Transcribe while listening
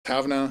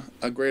having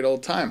a great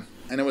old time.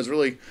 And it was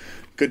really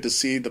good to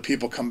see the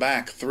people come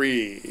back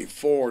 3,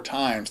 4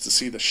 times to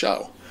see the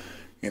show.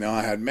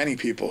 I had many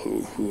people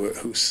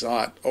who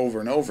saw it over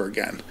and over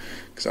again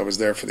because I was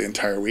there for the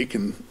entire week,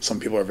 and some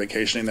people are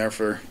vacationing there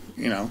for,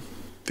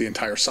 the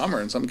entire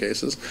summer in some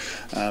cases.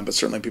 But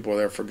certainly people were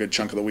there for a good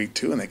chunk of the week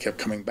too, and they kept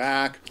coming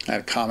back. I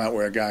had a comment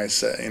where a guy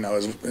said,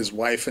 his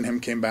wife and him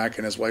came back,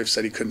 and his wife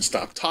said he couldn't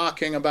stop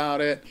talking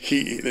about it.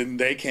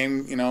 They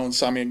came, and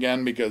saw me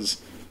again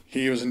because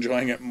he was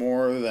enjoying it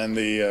more than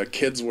the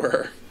kids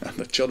were,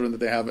 the children that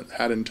they haven't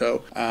had in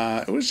tow.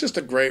 It was just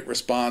a great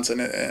response, and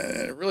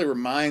it really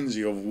reminds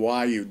you of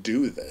why you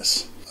do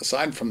this.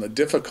 Aside from the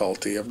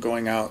difficulty of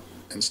going out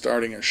and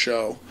starting a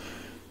show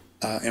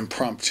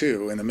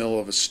impromptu in the middle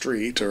of a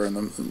street or in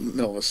the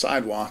middle of a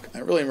sidewalk,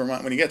 it really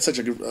reminds, when you get such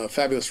a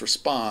fabulous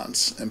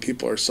response and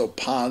people are so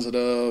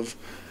positive.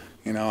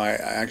 I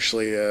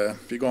actually,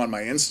 if you go on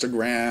my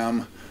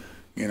Instagram,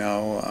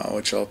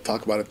 which I'll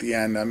talk about at the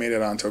end. I made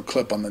it onto a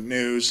clip on the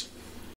news